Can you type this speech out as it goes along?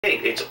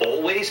It's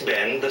always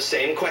been the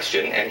same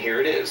question, and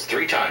here it is,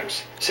 3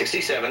 times.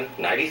 67,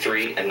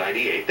 93, and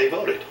 98, they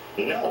voted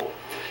no.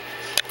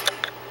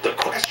 The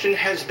question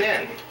has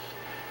been,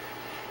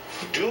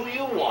 do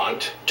you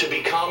want to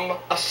become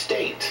a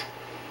state?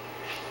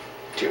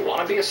 Do you want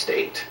to be a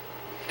state?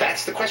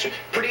 That's the question.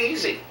 Pretty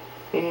easy.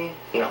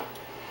 No.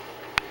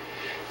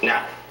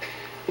 Now,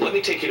 let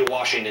me take you to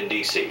Washington,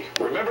 D.C.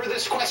 Remember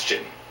this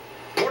question.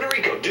 Puerto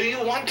Rico, do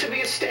you want to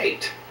be a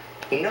state?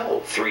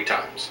 No, 3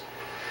 times.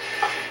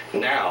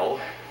 Now,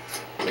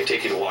 let me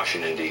take you to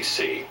Washington,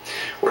 D.C.,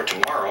 where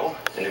tomorrow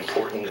an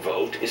important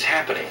vote is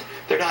happening.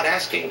 They're not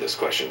asking this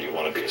question, do you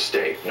want to be a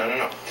state?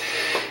 No.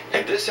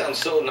 And this sounds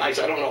so nice,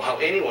 I don't know how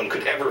anyone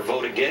could ever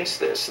vote against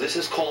this. This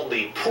is called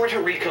the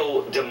Puerto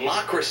Rico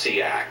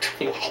Democracy Act.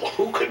 Well,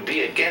 who could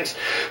be against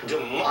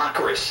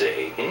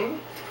democracy?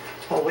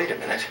 Oh, wait a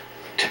minute.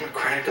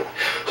 Democratic.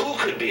 Who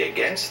could be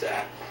against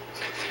that?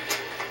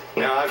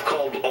 Now, I've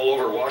called all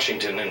over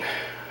Washington, and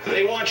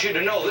they want you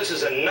to know this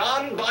is a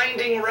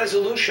non-binding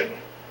resolution.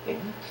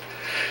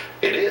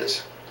 It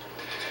is.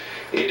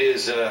 It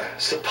is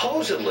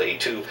supposedly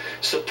to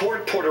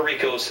support Puerto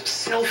Rico's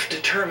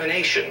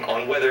self-determination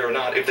on whether or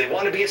not if they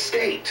want to be a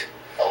state.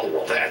 Oh,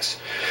 well,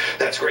 that's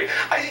great.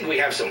 I think we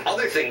have some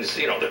other things,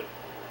 that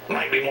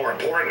might be more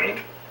important.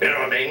 You know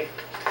what I mean?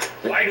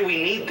 Why do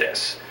we need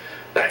this?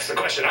 That's the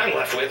question I'm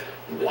left with.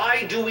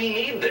 Why do we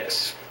need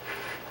this?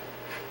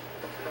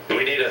 Do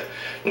we need a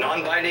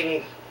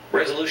non-binding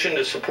resolution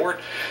to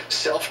support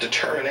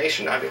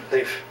self-determination? I mean,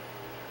 they've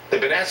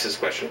been asked this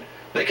question.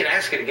 They can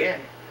ask it again.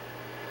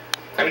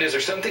 I mean, is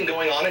there something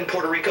going on in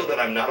Puerto Rico that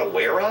I'm not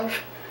aware of?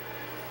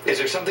 Is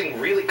there something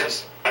really,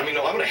 because, I'm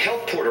going to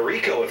help Puerto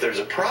Rico if there's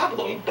a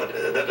problem, but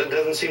that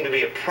doesn't seem to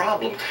be a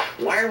problem.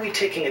 Why are we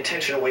taking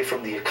attention away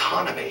from the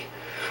economy,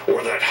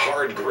 or that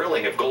hard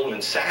grilling of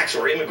Goldman Sachs,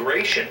 or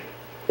immigration?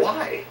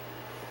 Why?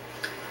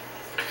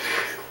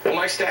 Well,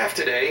 my staff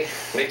today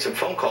made some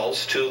phone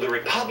calls to the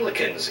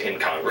Republicans in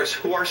Congress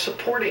who are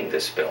supporting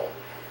this bill.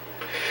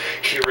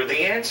 Here are the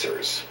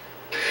answers.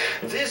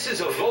 This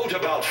is a vote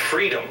about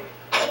freedom.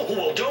 Oh,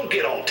 well, don't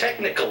get all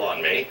technical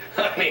on me.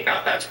 I mean,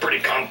 that's pretty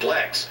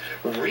complex.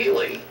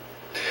 Really?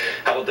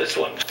 How about this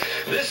one?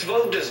 This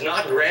vote does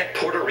not grant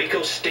Puerto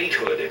Rico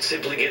statehood. It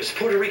simply gives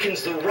Puerto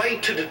Ricans the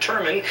right to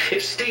determine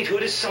if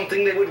statehood is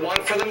something they would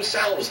want for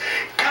themselves.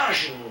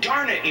 Gosh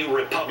darn it, you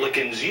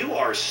Republicans, you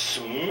are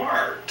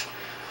smart.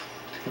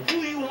 Do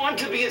you want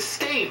to be a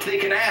state? They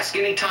can ask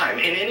any time,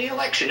 in any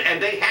election, and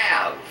they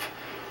have.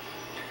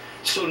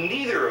 So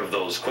neither of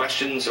those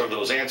questions or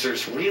those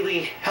answers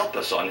really help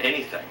us on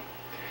anything.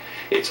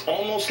 It's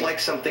almost like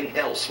something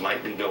else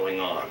might be going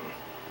on.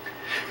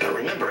 But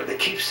remember, they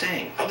keep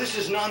saying, oh, this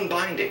is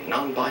non-binding,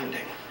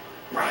 non-binding.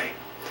 Right.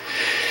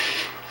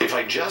 If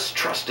I just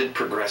trusted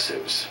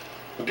progressives,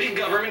 big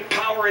government,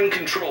 power and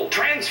control,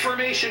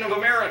 transformation of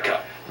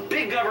America,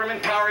 big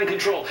government, power and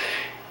control,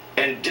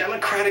 and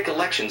democratic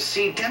elections.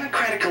 See,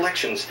 democratic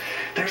elections,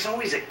 there's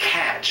always a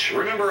catch.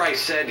 Remember I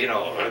said,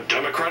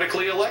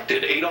 democratically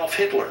elected Adolf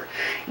Hitler.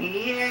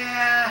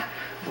 Yeah,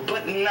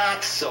 but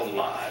not so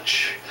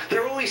much.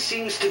 There always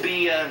seems to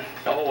be a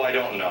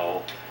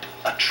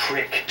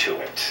trick to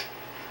it.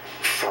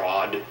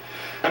 Fraud.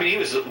 I mean, he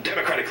was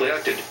democratically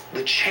elected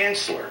the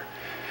chancellor.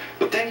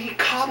 But then he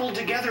cobbled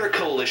together a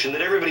coalition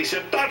that everybody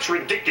said, that's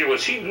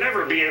ridiculous, he'd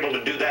never be able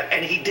to do that,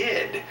 and he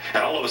did.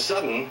 And all of a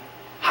sudden,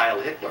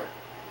 Heil Hitler.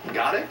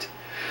 Got it?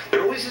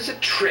 There always is a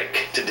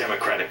trick to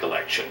democratic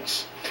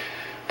elections.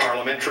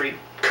 Parliamentary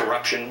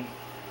corruption.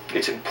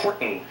 It's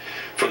important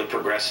for the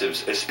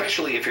progressives,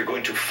 especially if you're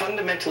going to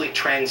fundamentally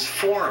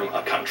transform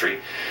a country,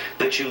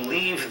 that you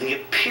leave the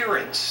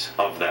appearance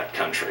of that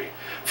country.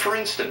 For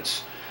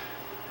instance,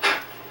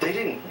 they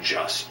didn't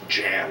just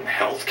jam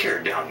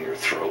healthcare down your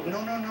throat.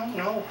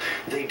 No.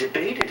 They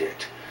debated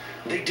it.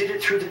 They did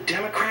it through the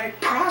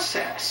democratic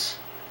process.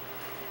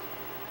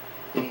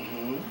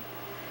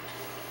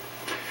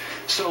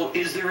 So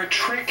is there a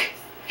trick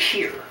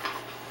here?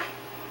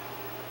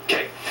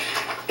 Okay,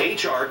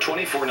 H.R.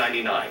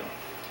 2499.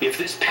 If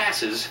this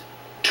passes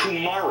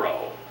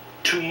tomorrow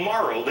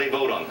they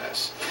vote on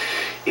this.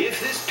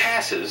 If this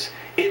passes,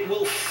 it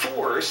will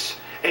force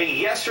a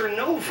yes or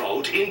no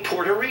vote in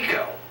Puerto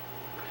Rico.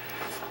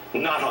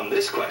 Not on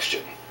this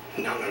question.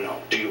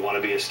 No. Do you want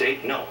to be a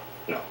state? No.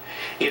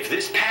 If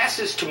this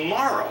passes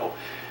tomorrow,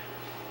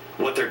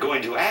 what they're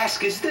going to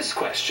ask is this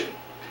question.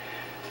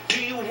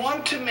 Do you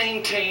want to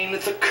maintain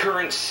the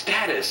current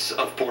status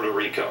of Puerto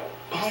Rico?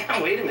 Oh,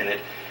 no, wait a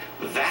minute.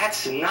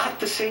 That's not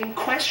the same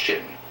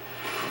question.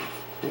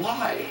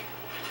 Why?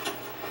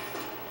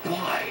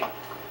 Why?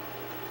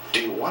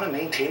 Do you want to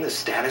maintain the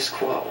status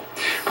quo?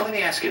 Well, let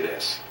me ask you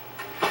this.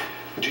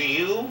 Do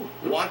you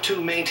want to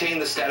maintain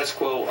the status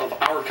quo of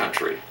our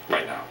country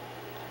right now?